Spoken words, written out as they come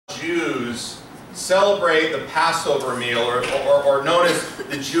Jews celebrate the Passover meal, or known as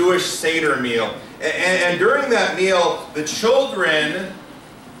the Jewish Seder meal. And during that meal, the children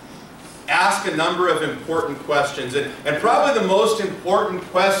ask a number of important questions. And probably the most important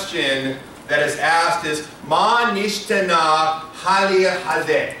question that is asked is, Ma nishtana hali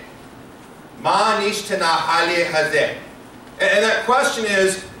hazeh? Ma nishtana hali hazeh? And that question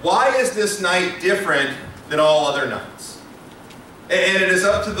is, why is this night different than all other nights? And it is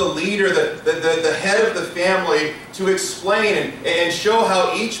up to the leader, the head of the family, to explain and show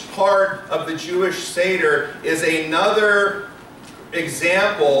how each part of the Jewish Seder is another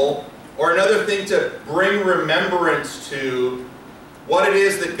example or another thing to bring remembrance to what it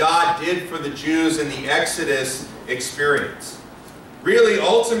is that God did for the Jews in the Exodus experience. Really,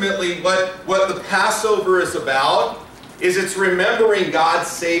 ultimately, what the Passover is about is it's remembering God's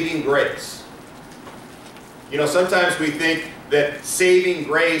saving grace. You know, sometimes we think that saving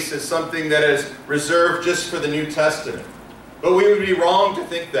grace is something that is reserved just for the New Testament. But we would be wrong to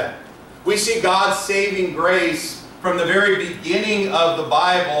think that. We see God's saving grace from the very beginning of the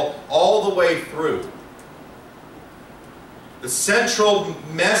Bible all the way through. The central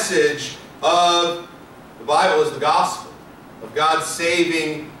message of the Bible is the gospel of God's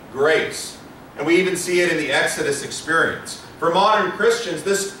saving grace. And we even see it in the Exodus experience. For modern Christians,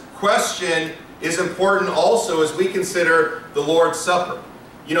 this question is important also as we consider the Lord's Supper.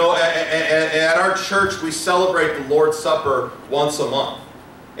 You know, at our church, we celebrate the Lord's Supper once a month.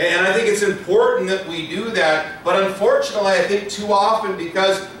 And I think it's important that we do that, but unfortunately, I think too often,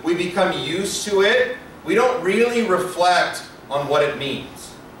 because we become used to it, we don't really reflect on what it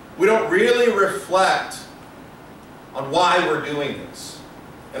means. We don't really reflect on why we're doing this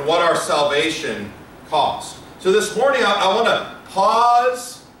and what our salvation costs. So this morning, I want to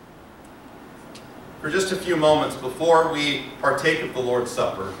pause for just a few moments before we partake of the Lord's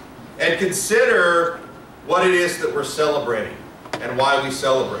Supper and consider what it is that we're celebrating and why we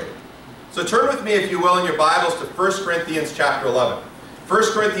celebrate it. So turn with me, if you will, in your Bibles to 1 Corinthians chapter 11. 1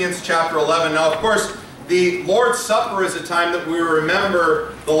 Corinthians chapter 11. Now, of course, the Lord's Supper is a time that we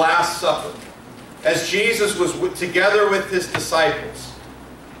remember the Last Supper, as Jesus was together with his disciples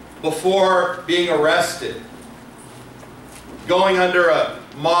before being arrested, going under a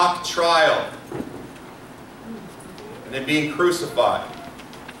mock trial, and then being crucified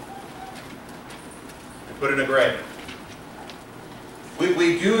and put in a grave.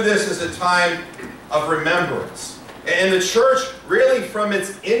 We do this as a time of remembrance. And the church, really from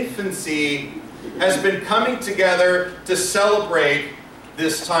its infancy, has been coming together to celebrate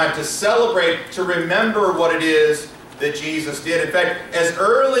this time, to celebrate, to remember what it is that Jesus did. In fact, as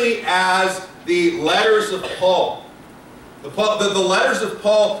early as the letters of Paul. The letters of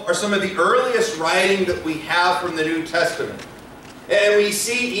Paul are some of the earliest writing that we have from the New Testament. And we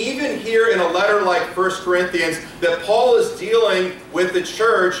see even here in a letter like 1 Corinthians that Paul is dealing with the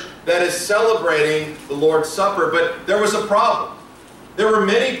church that is celebrating the Lord's Supper. But there was a problem. There were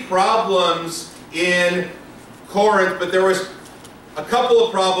many problems in Corinth, but there was a couple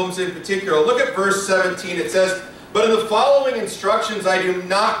of problems in particular. Look at verse 17. It says, "But in the following instructions I do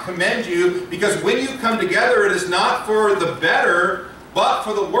not commend you, because when you come together it is not for the better, but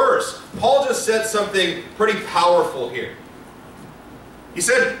for the worse." Paul just said something pretty powerful here. He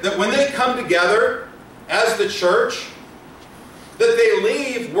said that when they come together as the church, that they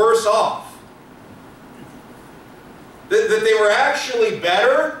leave worse off. That they were actually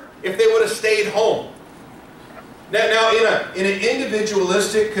better if they would have stayed home. Now in an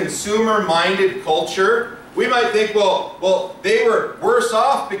individualistic, consumer-minded culture, we might think, well, they were worse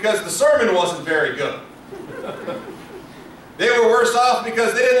off because the sermon wasn't very good. They were worse off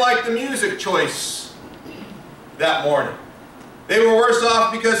because they didn't like the music choice that morning. They were worse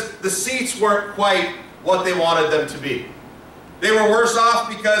off because the seats weren't quite what they wanted them to be. They were worse off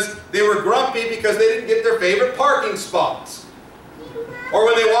because they were grumpy because they didn't get their favorite parking spots. Or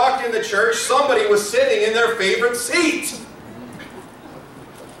when they walked into church, somebody was sitting in their favorite seat.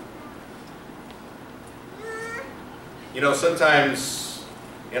 You know, sometimes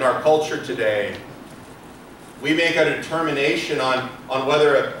in our culture today, we make a determination on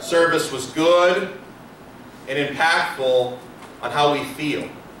whether a service was good and impactful on how we feel.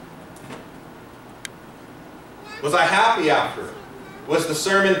 Was I happy after it? Was the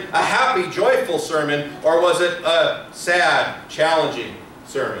sermon a happy, joyful sermon, or was it a sad, challenging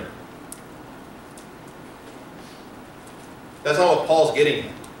sermon? That's not what Paul's getting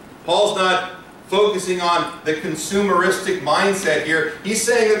at. Paul's not focusing on the consumeristic mindset here. He's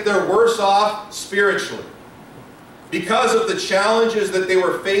saying that they're worse off spiritually because of the challenges that they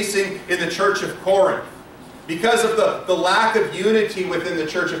were facing in the church of Corinth. because of the lack of unity within the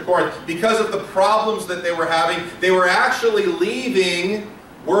church of Corinth, because of the problems that they were having, they were actually leaving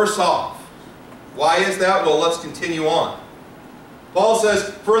worse off. Why is that? Well, let's continue on. Paul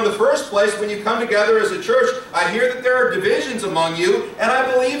says, "For in the first place, when you come together as a church, I hear that there are divisions among you, and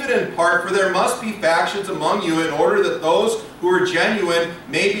I believe it in part, for there must be factions among you in order that those who are genuine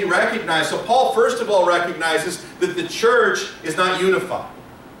may be recognized." So Paul, first of all, recognizes that the church is not unified.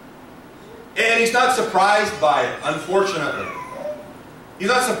 And he's not surprised by it, unfortunately. He's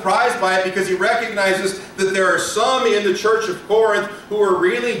not surprised by it because he recognizes that there are some in the church of Corinth who are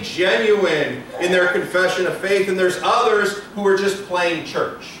really genuine in their confession of faith, and there's others who are just playing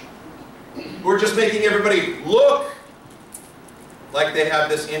church, who are just making everybody look like they have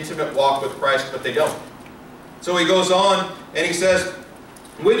this intimate walk with Christ, but they don't. So he goes on and he says,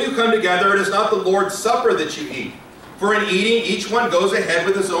 "When you come together, it is not the Lord's Supper that you eat. For in eating, each one goes ahead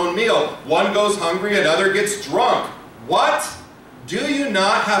with his own meal. One goes hungry, another gets drunk. What? Do you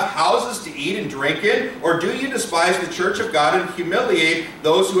not have houses to eat and drink in? Or do you despise the church of God and humiliate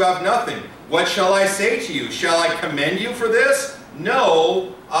those who have nothing? What shall I say to you? Shall I commend you for this?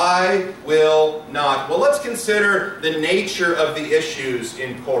 No, I will not." Well, let's consider the nature of the issues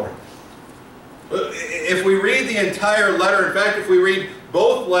in Corinth. If we read the entire letter, in fact, if we read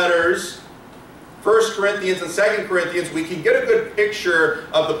both letters, 1 Corinthians and 2 Corinthians, we can get a good picture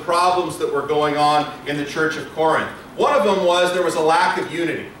of the problems that were going on in the church of Corinth. One of them was there was a lack of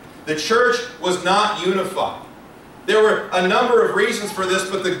unity. The church was not unified. There were a number of reasons for this,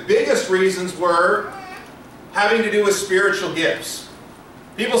 but the biggest reasons were having to do with spiritual gifts.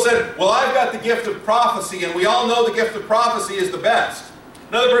 People said, "Well, I've got the gift of prophecy," and we all know the gift of prophecy is the best.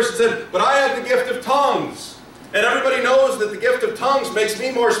 Another person said, "But I have the gift of tongues, and everybody knows that the gift of tongues makes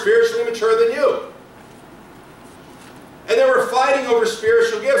me more spiritually mature than you." And they were fighting over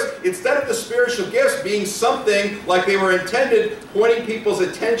spiritual gifts. Instead of the spiritual gifts being something like they were intended, pointing people's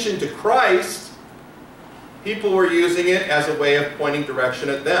attention to Christ, people were using it as a way of pointing direction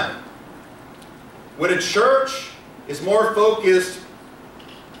at them. When a church is more focused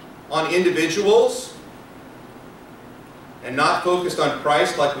on individuals and not focused on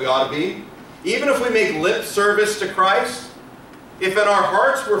Christ like we ought to be, even if we make lip service to Christ, if in our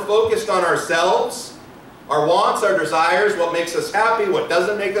hearts we're focused on ourselves, our wants, our desires, what makes us happy, what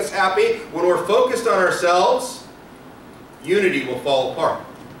doesn't make us happy, when we're focused on ourselves, unity will fall apart.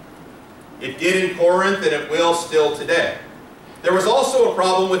 It did in Corinth, and it will still today. There was also a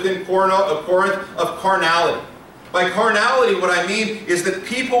problem within Corinth of carnality. By carnality, what I mean is that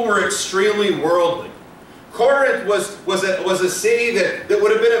people were extremely worldly. Corinth was a city that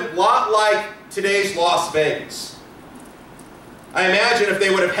would have been a lot like today's Las Vegas. I imagine if they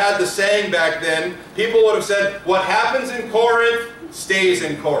would have had the saying back then, people would have said, "What happens in Corinth stays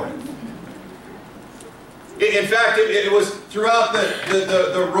in Corinth." In fact, it was throughout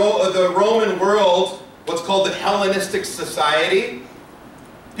the Roman world, what's called the Hellenistic society.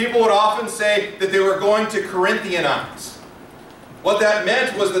 People would often say that they were going to Corinthianize. What that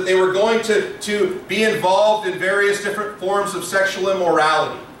meant was that they were going to be involved in various different forms of sexual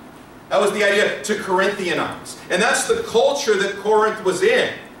immorality. That was the idea, to Corinthianize. And that's the culture that Corinth was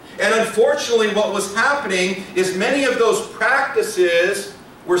in. And unfortunately, what was happening is many of those practices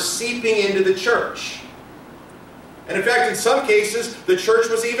were seeping into the church. And in fact, in some cases, the church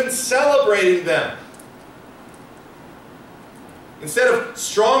was even celebrating them. Instead of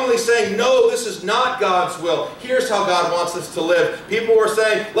strongly saying, "No, this is not God's will. Here's how God wants us to live," people were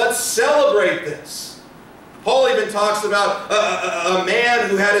saying, "Let's celebrate this." Paul even talks about a man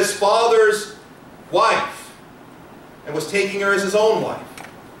who had his father's wife and was taking her as his own wife.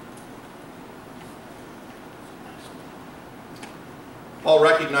 Paul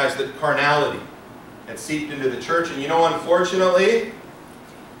recognized that carnality had seeped into the church, and you know, unfortunately,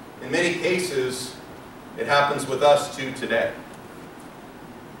 in many cases, it happens with us too today.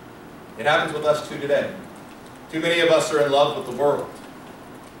 It happens with us too today. Too many of us are in love with the world.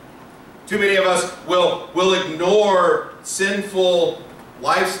 Too many of us will ignore sinful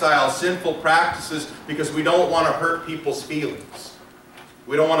lifestyles, sinful practices, because we don't want to hurt people's feelings.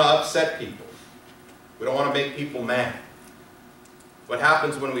 We don't want to upset people. We don't want to make people mad. What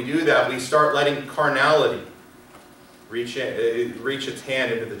happens when we do that? We start letting carnality reach its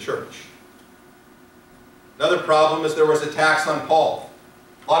hand into the church. Another problem is there was attacks on Paul.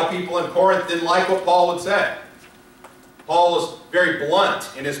 A lot of people in Corinth didn't like what Paul would say. Paul was very blunt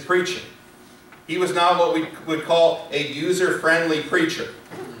in his preaching. He was not what we would call a user-friendly preacher.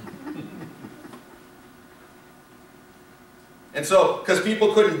 And so, because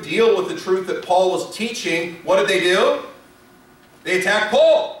people couldn't deal with the truth that Paul was teaching, what did they do? They attacked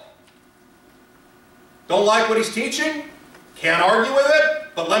Paul. Don't like what he's teaching? Can't argue with it?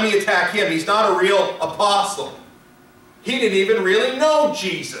 But let me attack him. He's not a real apostle. He didn't even really know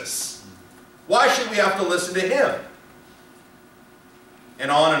Jesus. Why should we have to listen to him?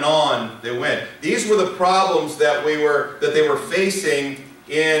 And on they went. These were the problems that they were facing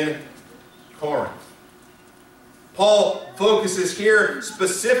in Corinth. Paul focuses here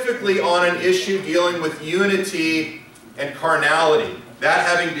specifically on an issue dealing with unity and carnality. That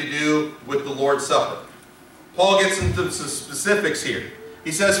having to do with the Lord's Supper. Paul gets into some specifics here.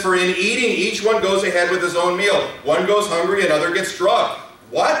 He says, for in eating, each one goes ahead with his own meal. One goes hungry, another gets drunk.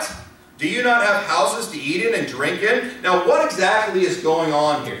 What? Do you not have houses to eat in and drink in? Now, what exactly is going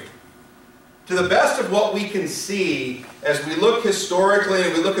on here? To the best of what we can see, as we look historically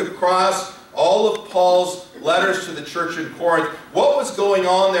and we look across all of Paul's letters to the church in Corinth, what was going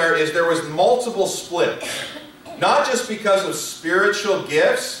on there is there was multiple splits. Not just because of spiritual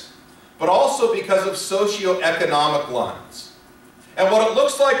gifts, but also because of socioeconomic lines. And what it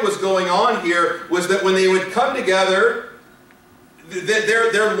looks like was going on here was that when they would come together,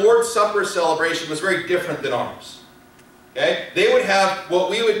 their Lord's Supper celebration was very different than ours. Okay? They would have what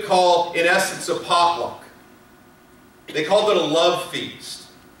we would call, in essence, a potluck. They called it a love feast.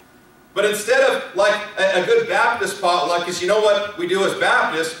 But instead of like a good Baptist potluck, because you know what we do as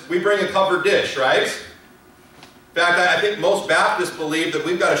Baptists? We bring a covered dish, right? In fact, I think most Baptists believe that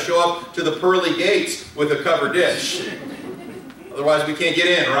we've got to show up to the pearly gates with a covered dish. Otherwise we can't get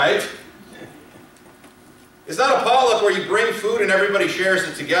in, right? It's not a potluck where you bring food and everybody shares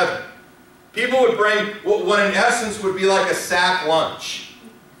it together. People would bring what in essence would be like a sack lunch.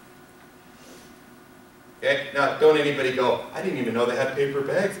 Okay? Now, don't anybody go, I didn't even know they had paper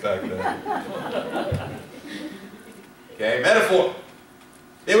bags back then. Okay? Metaphor.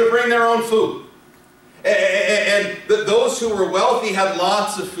 They would bring their own food. And those who were wealthy had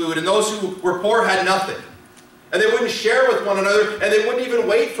lots of food, and those who were poor had nothing. And they wouldn't share with one another, and they wouldn't even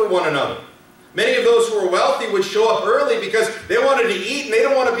wait for one another. Many of those who were wealthy would show up early because they wanted to eat, and they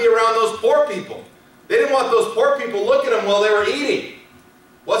didn't want to be around those poor people. They didn't want those poor people looking at them while they were eating.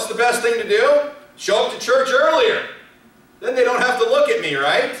 What's the best thing to do? Show up to church earlier. Then they don't have to look at me,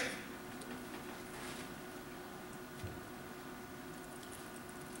 right?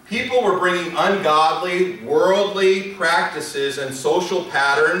 People were bringing ungodly, worldly practices and social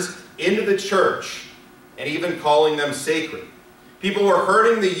patterns into the church, and even calling them sacred. People were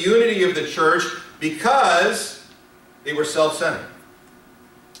hurting the unity of the church because they were self-centered.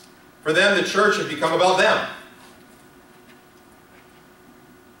 For them, the church had become about them.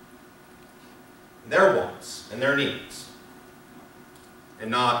 And their wants and their needs. And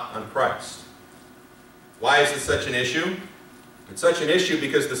not on Christ. Why is it such an issue? It's such an issue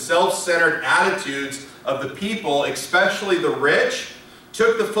because the self-centered attitudes of the people, especially the rich,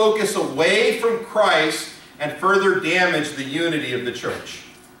 took the focus away from Christ and further damaged the unity of the church.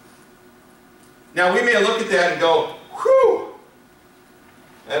 Now we may look at that and go, whew,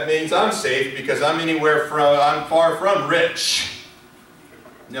 that means I'm safe because I'm far from rich.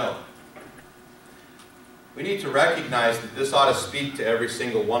 No. We need to recognize that this ought to speak to every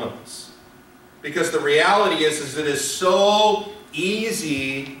single one of us. Because the reality is it is so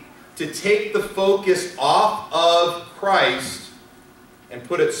easy to take the focus off of Christ and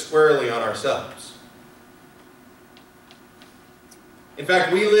put it squarely on ourselves. In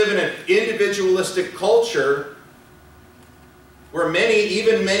fact, we live in an individualistic culture where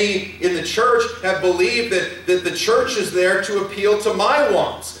even many in the church have believed that the church is there to appeal to my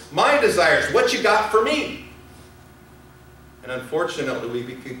wants, my desires, what you got for me. And unfortunately,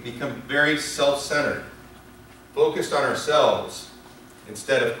 we become very self-centered, focused on ourselves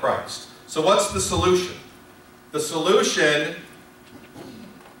instead of Christ. So what's the solution? The solution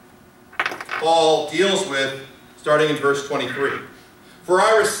Paul deals with starting in verse 23. For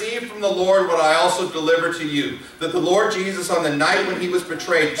I received from the Lord what I also delivered to you, that the Lord Jesus on the night when he was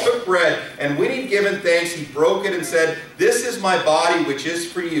betrayed took bread, and when he had given thanks, he broke it and said, "This is my body which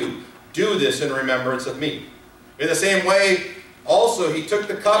is for you. Do this in remembrance of me." In the same way, also he took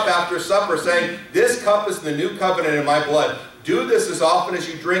the cup after supper, saying, "This cup is the new covenant in my blood. Do this as often as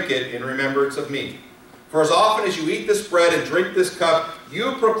you drink it in remembrance of me. For as often as you eat this bread and drink this cup,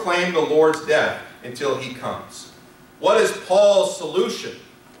 you proclaim the Lord's death until he comes." What is Paul's solution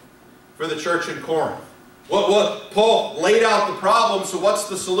for the church in Corinth? Paul laid out the problem, so what's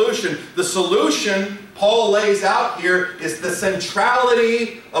the solution? The solution Paul lays out here is the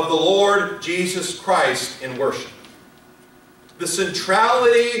centrality of the Lord Jesus Christ in worship. The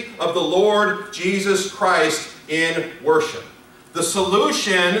centrality of the Lord Jesus Christ in worship. The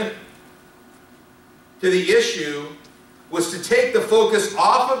solution to the issue was to take the focus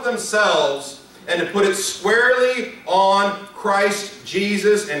off of themselves and to put it squarely on Christ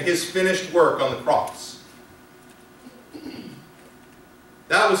Jesus and his finished work on the cross.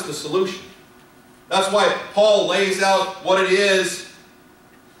 That was the solution. That's why Paul lays out what it is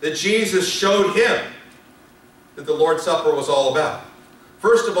that Jesus showed him that the Lord's Supper was all about.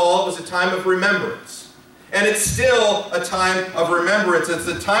 First of all, it was a time of remembrance. And it's still a time of remembrance. It's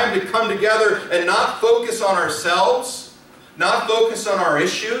a time to come together and not focus on ourselves, not focus on our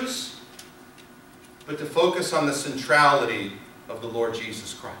issues, but to focus on the centrality of the Lord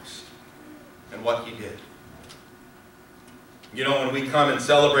Jesus Christ and what he did. You know, when we come and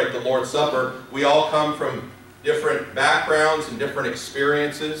celebrate the Lord's Supper, we all come from different backgrounds and different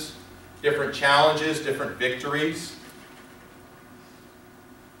experiences, different challenges, different victories.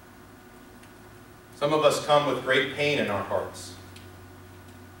 Some of us come with great pain in our hearts.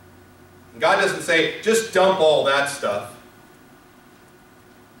 And God doesn't say, just dump all that stuff.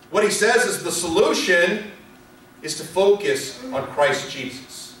 What he says is the solution is to focus on Christ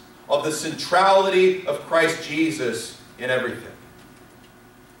Jesus, of the centrality of Christ Jesus in everything.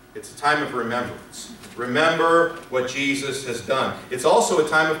 It's a time of remembrance. Remember what Jesus has done. It's also a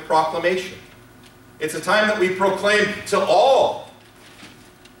time of proclamation. It's a time that we proclaim to all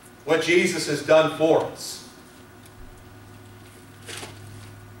what Jesus has done for us.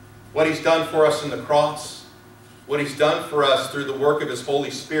 What he's done for us in the cross. What he's done for us through the work of his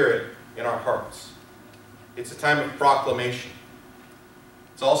Holy Spirit in our hearts. It's a time of proclamation.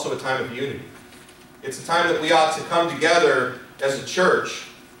 It's also a time of unity. It's a time that we ought to come together as a church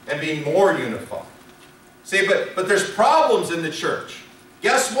and be more unified. See, but there's problems in the church.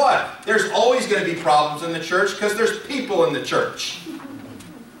 Guess what? There's always going to be problems in the church because there's people in the church.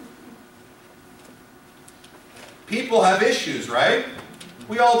 People have issues, right?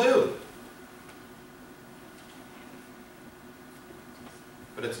 We all do.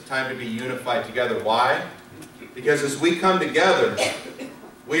 But it's a time to be unified together. Why? Because as we come together,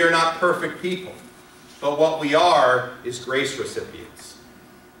 we are not perfect people. But what we are is grace recipients.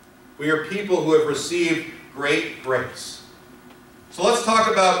 We are people who have received great grace. So let's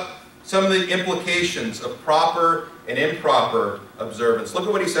talk about some of the implications of proper and improper observance. Look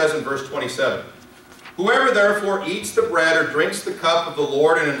at what he says in verse 27. Whoever therefore eats the bread or drinks the cup of the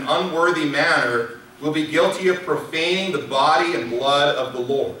Lord in an unworthy manner will be guilty of profaning the body and blood of the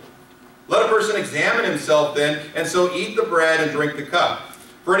Lord. Let a person examine himself then, and so eat the bread and drink the cup.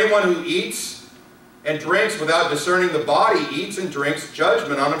 For anyone who eats and drinks without discerning the body eats and drinks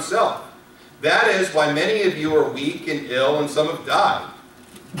judgment on himself. That is why many of you are weak and ill, and some have died.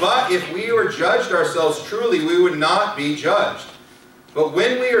 But if we were judged ourselves truly, we would not be judged. But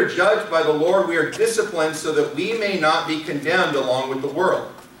when we are judged by the Lord, we are disciplined so that we may not be condemned along with the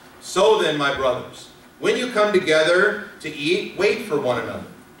world. So then, my brothers, when you come together to eat, wait for one another.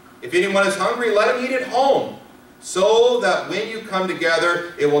 If anyone is hungry, let him eat at home, so that when you come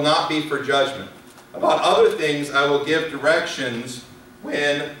together, it will not be for judgment. About other things, I will give directions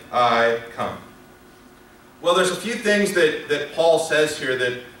when I come. Well, there's a few things that Paul says here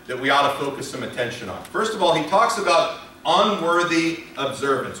that we ought to focus some attention on. First of all, he talks about unworthy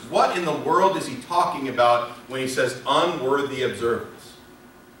observance. What in the world is he talking about when he says unworthy observance?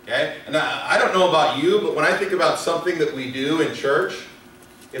 Okay? And I don't know about you, but when I think about something that we do in church,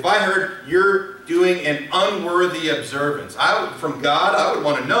 if I heard you're doing an unworthy observance, from God, I would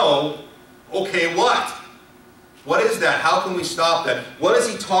want to know, okay, what? What is that? How can we stop that? What is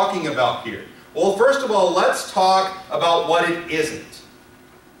he talking about here? Well, first of all, let's talk about what it isn't.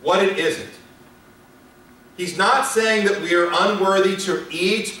 What it isn't. He's not saying that we are unworthy to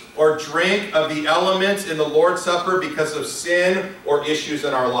eat or drink of the elements in the Lord's Supper because of sin or issues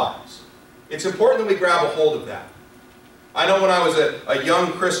in our lives. It's important that we grab a hold of that. I know when I was a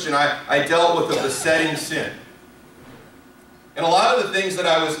young Christian, I dealt with a besetting sin. And a lot of the things that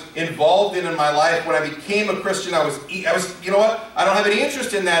I was involved in my life, when I became a Christian, I was, you know what, I don't have any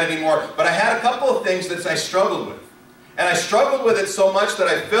interest in that anymore. But I had a couple of things that I struggled with. And I struggled with it so much that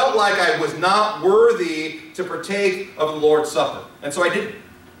I felt like I was not worthy to partake of the Lord's Supper. And so I didn't.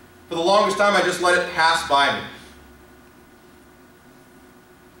 For the longest time, I just let it pass by me.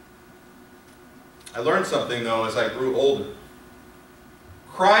 I learned something, though, as I grew older.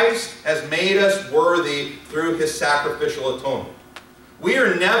 Christ has made us worthy through his sacrificial atonement. We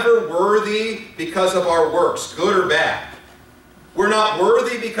are never worthy because of our works, good or bad. We're not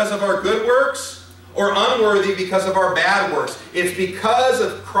worthy because of our good works or unworthy because of our bad works. It's because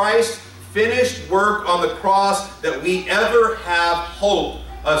of Christ's finished work on the cross that we ever have hope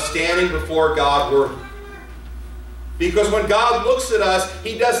of standing before God worthy. Because when God looks at us,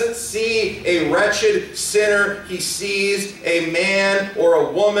 He doesn't see a wretched sinner. He sees a man or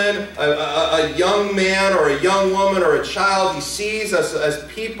a woman, a young man or a young woman or a child. He sees us as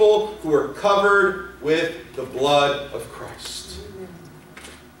people who are covered with the blood of Christ.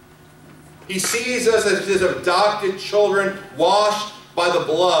 He sees us as His adopted children, washed by the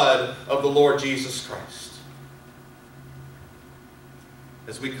blood of the Lord Jesus Christ.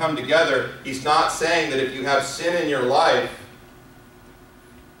 As we come together, He's not saying that if you have sin in your life,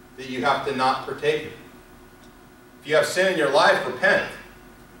 that you have to not partake of it. If you have sin in your life, repent.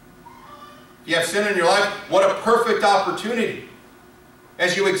 If you have sin in your life, what a perfect opportunity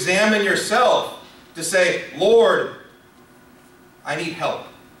as you examine yourself to say, Lord, I need help.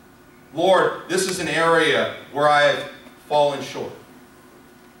 Lord, this is an area where I have fallen short.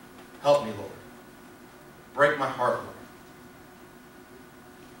 Help me, Lord. Break my heart, Lord.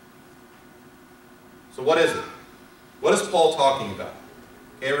 So what is it? What is Paul talking about?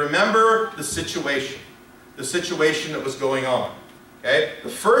 Okay, remember the situation that was going on. Okay? The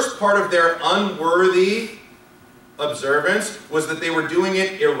first part of their unworthy observance was that they were doing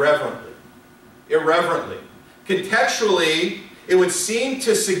it irreverently. Irreverently. Contextually, it would seem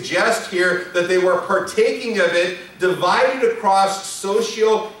to suggest here that they were partaking of it divided across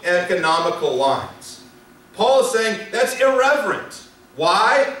socio-economical lines. Paul is saying that's irreverent.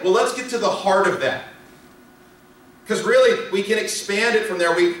 Why? Well, let's get to the heart of that. Because really, we can expand it from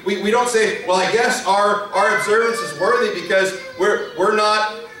there. We don't say, well, I guess our observance is worthy because we're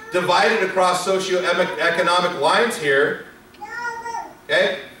not divided across socioeconomic lines here.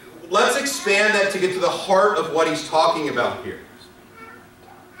 Okay? Let's expand that to get to the heart of what he's talking about here.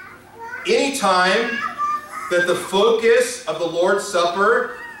 Anytime that the focus of the Lord's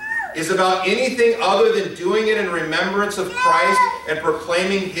Supper is about anything other than doing it in remembrance of Christ and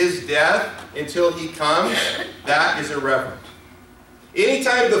proclaiming His death until He comes, that is irreverent.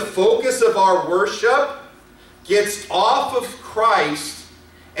 Anytime the focus of our worship gets off of Christ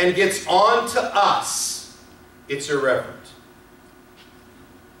and gets on to us, it's irreverent.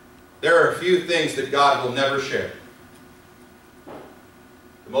 There are a few things that God will never share.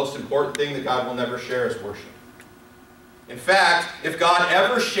 The most important thing that God will never share is worship. In fact, if God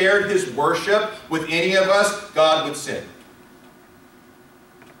ever shared His worship with any of us, God would sin.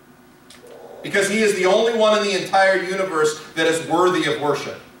 Because He is the only one in the entire universe that is worthy of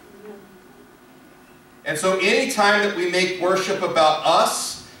worship. And so anytime that we make worship about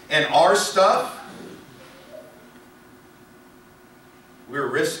us and our stuff, we're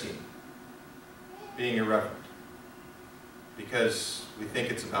risking being irreverent. Because we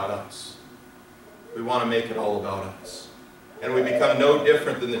think it's about us. We want to make it all about us. And we become no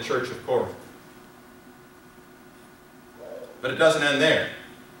different than the church of Corinth. But it doesn't end there.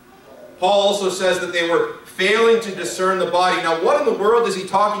 Paul also says that they were failing to discern the body. Now, what in the world is he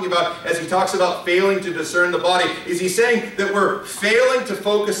talking about as he talks about failing to discern the body? Is he saying that we're failing to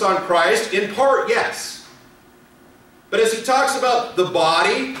focus on Christ? In part, yes. But as he talks about the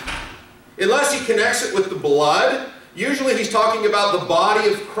body, unless he connects it with the blood, usually he's talking about the body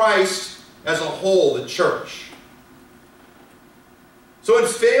of Christ as a whole, the church. So in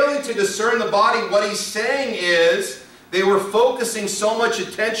failing to discern the body, what he's saying is they were focusing so much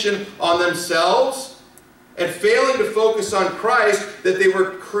attention on themselves and failing to focus on Christ that they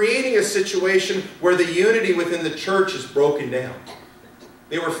were creating a situation where the unity within the church is broken down.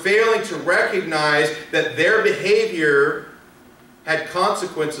 They were failing to recognize that their behavior had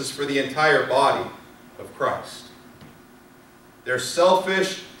consequences for the entire body of Christ. Their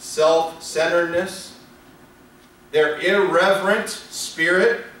selfish self-centeredness, their irreverent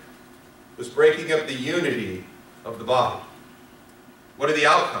spirit was breaking up the unity of the body. What are the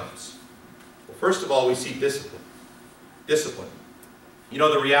outcomes? Well, first of all, we see discipline. Discipline. You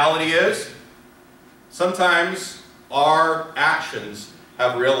know, the reality is, sometimes our actions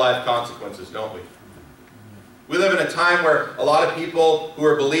have real-life consequences, don't we? We live in a time where a lot of people who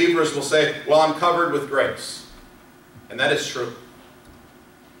are believers will say, well, I'm covered with grace. And that is true.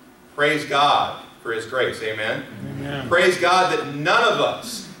 Praise God for His grace. Amen? Amen. Praise God that none of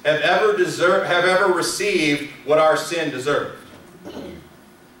us have ever received what our sin deserved.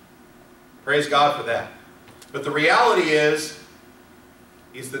 Praise God for that. But the reality is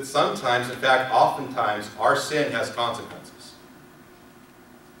that sometimes, in fact, oftentimes, our sin has consequences.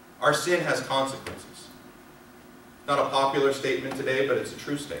 Our sin has consequences. Not a popular statement today, but it's a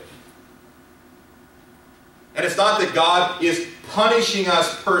true statement. And it's not that God is punishing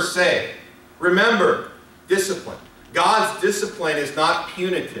us per se. Remember, discipline. God's discipline is not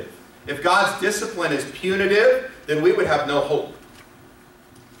punitive. If God's discipline is punitive, then we would have no hope.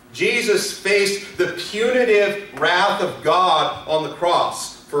 Jesus faced the punitive wrath of God on the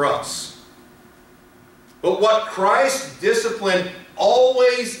cross for us. But what Christ's discipline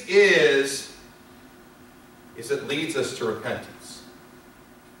always is it leads us to repentance.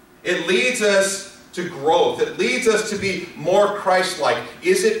 It leads us to growth. It leads us to be more Christ-like.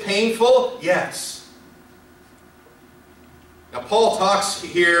 Is it painful? Yes. Now Paul talks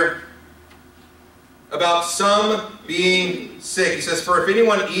here about some being sick. He says, "For if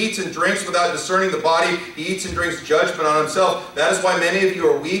anyone eats and drinks without discerning the body, he eats and drinks judgment on himself. That is why many of you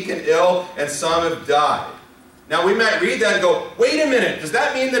are weak and ill, and some have died." Now we might read that and go, wait a minute, does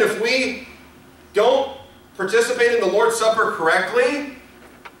that mean that if we don't participate in the Lord's Supper correctly,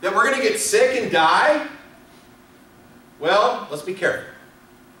 that we're going to get sick and die? Well, let's be careful.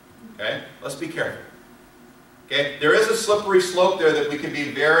 Okay? Let's be careful. Okay? There is a slippery slope there that we can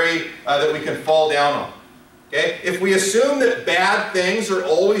be that we can fall down on. Okay? If we assume that bad things are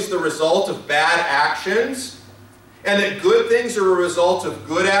always the result of bad actions, and that good things are a result of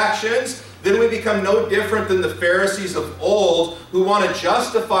good actions, then we become no different than the Pharisees of old who want to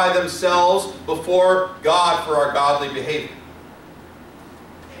justify themselves before God for our godly behavior.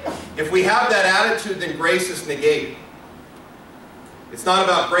 If we have that attitude, then grace is negated. It's not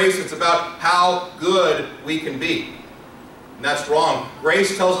about grace, it's about how good we can be. And that's wrong.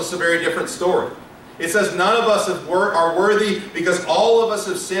 Grace tells us a very different story. It says none of us are worthy because all of us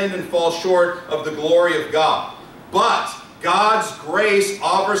have sinned and fall short of the glory of God. But God's grace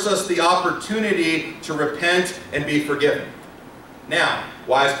offers us the opportunity to repent and be forgiven. Now,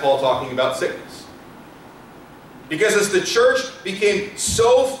 why is Paul talking about sickness? Because as the church became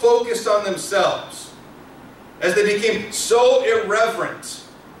so focused on themselves, as they became so irreverent,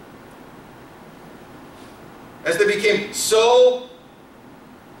 as they became so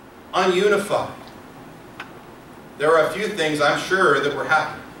ununified, there are a few things I'm sure that were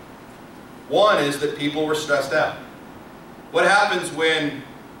happening. One is that people were stressed out. What happens when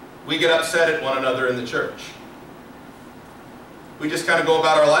we get upset at one another in the church? We just kind of go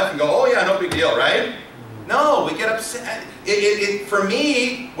about our life and go, oh yeah, no big deal, right? No, we get upset. For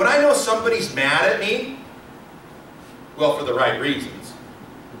me, when I know somebody's mad at me, well, for the right reasons.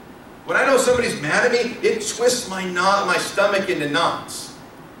 When I know somebody's mad at me, it twists my stomach into knots.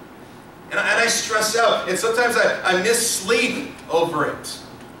 And I stress out. And sometimes I miss sleep over it.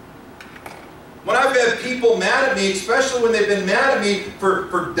 When I've had people mad at me, especially when they've been mad at me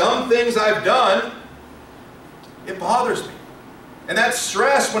for dumb things I've done, it bothers me. And that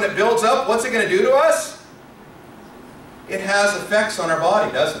stress, when it builds up, what's it going to do to us? It has effects on our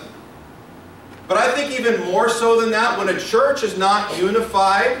body, doesn't it? But I think even more so than that, when a church is not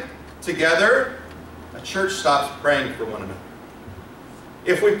unified together, a church stops praying for one another.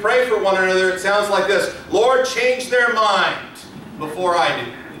 If we pray for one another, it sounds like this: Lord, change their mind before I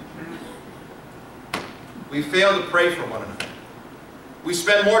do. We fail to pray for one another. We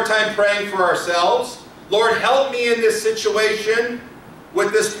spend more time praying for ourselves. Lord, help me in this situation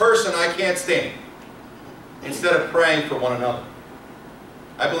with this person I can't stand, instead of praying for one another.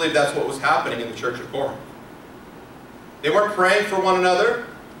 I believe that's what was happening in the church of Corinth. They weren't praying for one another.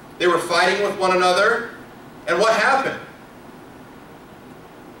 They were fighting with one another. And what happened?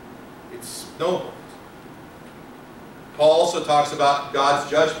 It snowballed. Paul also talks about God's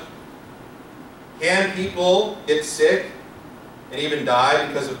judgment. Can people get sick and even die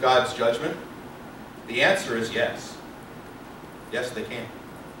because of God's judgment? The answer is yes. Yes, they can.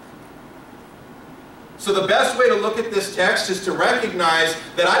 So the best way to look at this text is to recognize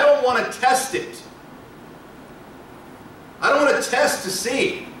that I don't want to test it. I don't want to test to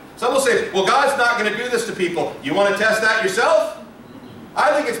see. Some will say, well, God's not going to do this to people. You want to test that yourself?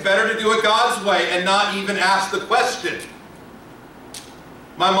 I think it's better to do it God's way and not even ask the question.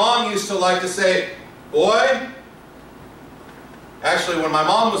 My mom used to like to say, boy, actually when my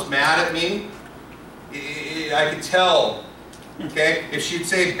mom was mad at me, I could tell, okay? If she'd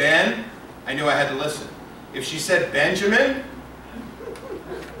say Ben, I knew I had to listen. If she said Benjamin,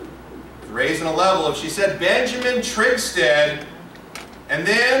 raising a level. If she said Benjamin Trigstead, and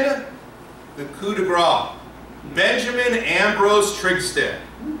then the coup de grace, Benjamin Ambrose Trigstead,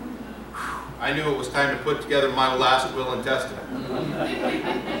 I knew it was time to put together my last will and testament.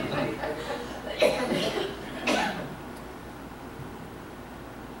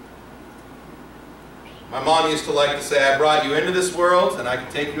 My mom used to like to say, I brought you into this world and I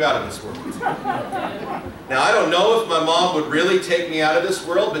can take you out of this world. Now, I don't know if my mom would really take me out of this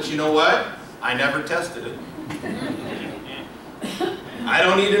world, but you know what? I never tested it. I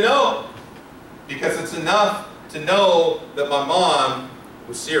don't need to know, because it's enough to know that my mom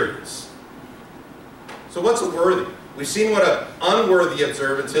was serious. So what's a worthy? We've seen what an unworthy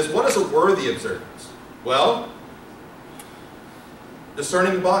observance is. What is a worthy observance? Well,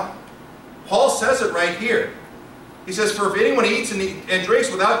 discerning the body. Paul says it right here. He says, for if anyone eats and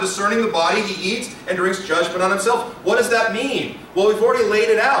drinks without discerning the body, he eats and drinks judgment on himself. What does that mean? Well, we've already laid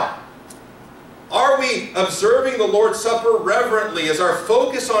it out. Are we observing the Lord's Supper reverently? Is our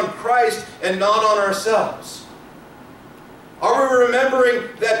focus on Christ and not on ourselves? Are we remembering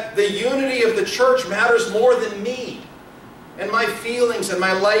that the unity of the church matters more than me and my feelings and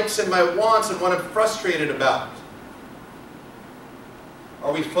my likes and my wants and what I'm frustrated about?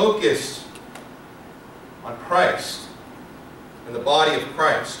 Are we focused on Christ and the body of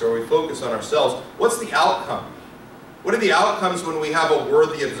Christ, or are we focused on ourselves? What's the outcome? What are the outcomes when we have a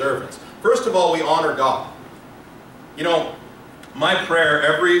worthy observance? First of all, we honor God. You know, my prayer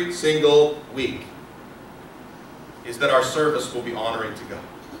every single week is that our service will be honoring to God.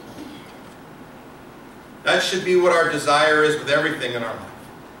 That should be what our desire is with everything in our life.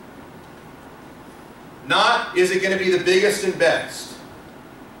 Not, is it going to be the biggest and best?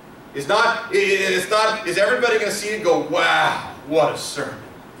 Is everybody going to see it and go, wow, what a sermon.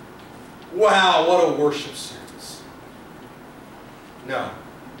 Wow, what a worship service. No.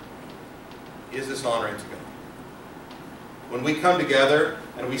 Is this honoring to God? When we come together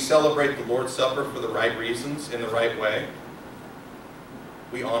and we celebrate the Lord's Supper for the right reasons, in the right way,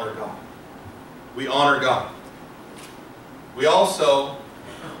 we honor God. We honor God. We also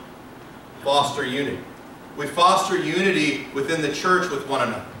foster unity. We foster unity within the church with one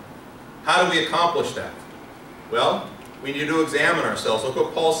another. How do we accomplish that? Well, we need to examine ourselves. Look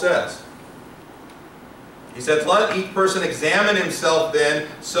what Paul says. He says, let each person examine himself then,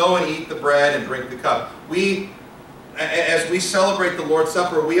 so and eat the bread and drink the cup. As we celebrate the Lord's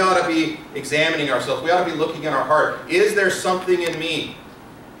Supper, we ought to be examining ourselves. We ought to be looking in our heart. Is there something in me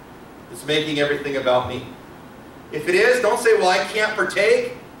that's making everything about me? If it is, don't say, well, I can't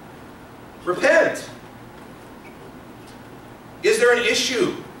partake. Repent. Is there an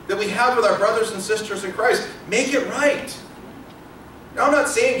issue that we have with our brothers and sisters in Christ? Make it right. Now, I'm not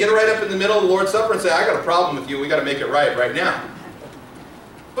saying get it right up in the middle of the Lord's Supper and say, I got a problem with you, we got to make it right now.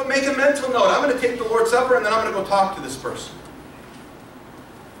 But make a mental note. I'm going to take the Lord's Supper and then I'm going to go talk to this person.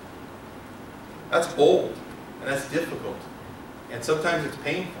 That's bold and that's difficult. And sometimes it's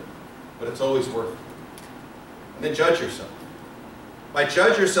painful, but it's always worth it. And then judge yourself. By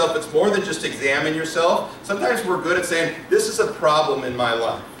judge yourself, it's more than just examine yourself. Sometimes we're good at saying, this is a problem in my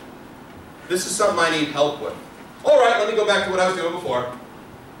life. This is something I need help with. All right, let me go back to what I was doing before.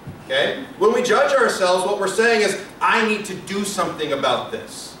 Okay? When we judge ourselves, what we're saying is, I need to do something about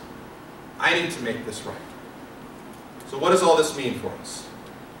this. I need to make this right. So what does all this mean for us?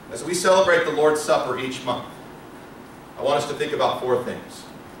 As we celebrate the Lord's Supper each month, I want us to think about 4 things.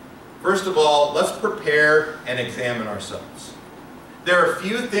 First of all, let's prepare and examine ourselves. There are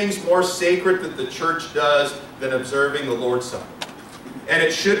few things more sacred that the church does than observing the Lord's Supper. And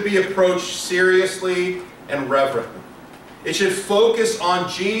it should be approached seriously and reverently. It should focus on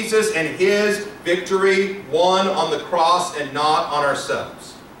Jesus and His victory won on the cross and not on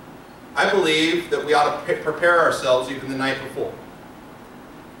ourselves. I believe that we ought to prepare ourselves even the night before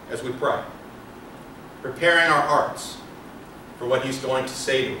as we pray. Preparing our hearts for what He's going to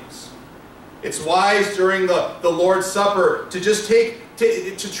say to us. It's wise during the Lord's Supper to just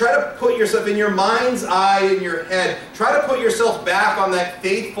to try to put yourself in your mind's eye, in your head. Try to put yourself back on that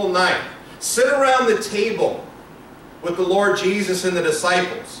faithful night. Sit around the table with the Lord Jesus and the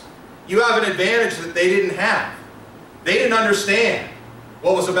disciples. You have an advantage that they didn't have. They didn't understand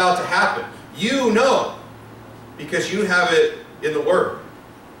what was about to happen. You know, because you have it in the Word.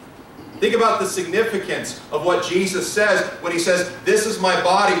 Think about the significance of what Jesus says when He says, this is my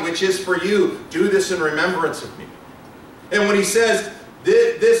body which is for you. Do this in remembrance of me. And when He says,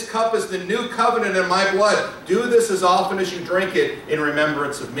 this cup is the new covenant in my blood. Do this as often as you drink it in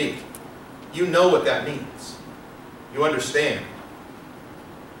remembrance of me. You know what that means. You understand.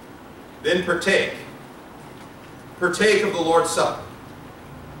 Then partake. Partake of the Lord's Supper.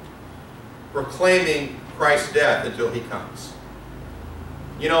 Proclaiming Christ's death until He comes.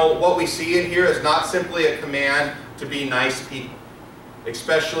 You know, what we see in here is not simply a command to be nice people,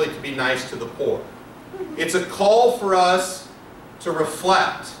 especially to be nice to the poor. It's a call for us to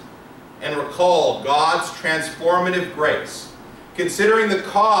reflect and recall God's transformative grace, considering the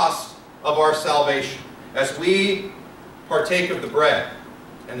cost of our salvation. As we partake of the bread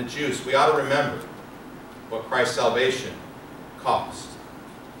and the juice, we ought to remember what Christ's salvation cost.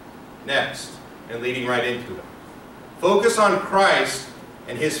 Next, and leading right into it, focus on Christ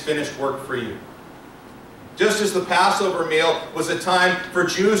and His finished work for you. Just as the Passover meal was a time for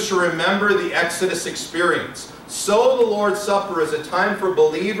Jews to remember the Exodus experience, so the Lord's Supper is a time for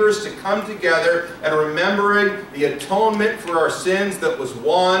believers to come together and remembering the atonement for our sins that was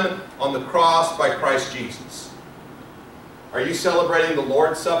won on the cross by Christ Jesus. Are you celebrating the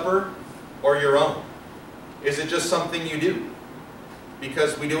Lord's Supper or your own? Is it just something you do?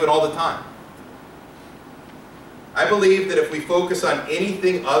 Because we do it all the time. I believe that if we focus on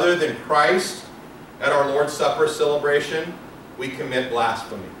anything other than Christ at our Lord's Supper celebration, we commit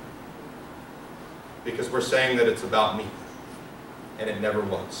blasphemy. Because we're saying that it's about me. And it never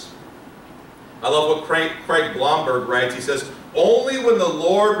was. I love what Craig Blomberg writes. He says, only when the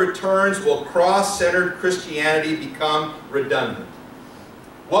Lord returns will cross-centered Christianity become redundant.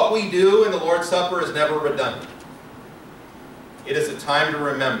 What we do in the Lord's Supper is never redundant. It is a time to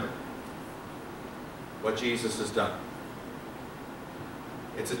remember what Jesus has done.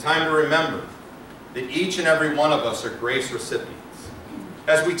 It's a time to remember that each and every one of us are grace recipients.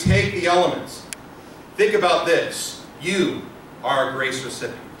 As we take the elements, think about this. You are a grace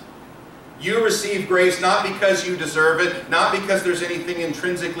recipient. You receive grace not because you deserve it, not because there's anything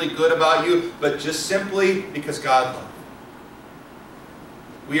intrinsically good about you, but just simply because God loved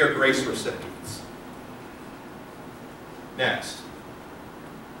you. We are grace recipients. Next,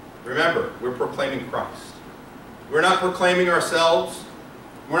 remember, we're proclaiming Christ. We're not proclaiming ourselves.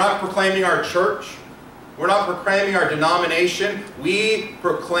 We're not proclaiming our church. We're not proclaiming our denomination. We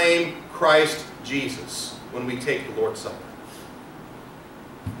proclaim Christ Jesus when we take the Lord's Supper.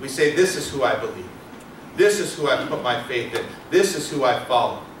 We say, this is who I believe. This is who I put my faith in. This is who I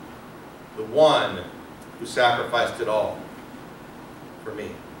follow. The one who sacrificed it all for me.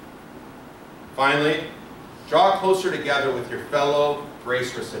 Finally, draw closer together with your fellow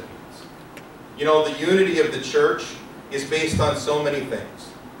grace recipients. You know, the unity of the church is based on so many things.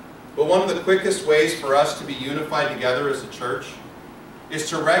 But one of the quickest ways for us to be unified together as a church is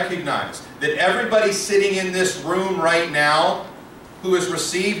to recognize that everybody sitting in this room right now who has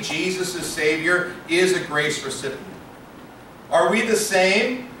received Jesus as Savior is a grace recipient. Are we the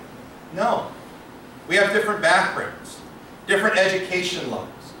same? No. We have different backgrounds, different education levels,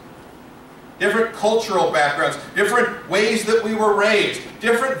 different cultural backgrounds, different ways that we were raised,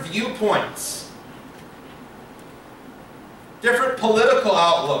 different viewpoints, different political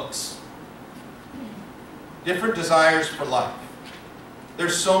outlooks, different desires for life.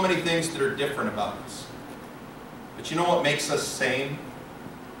 There's so many things that are different about us. But you know what makes us sane?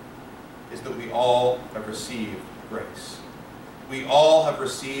 Is that we all have received grace. We all have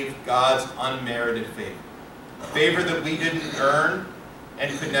received God's unmerited favor. A favor that we didn't earn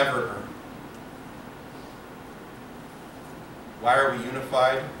and could never earn. Why are we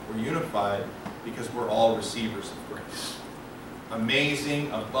unified? We're unified because we're all receivers of grace.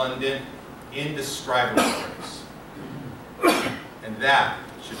 Amazing, abundant, indescribable grace. And that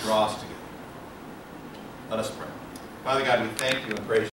should draw us together. Let us pray. Father God, we thank you and praise you.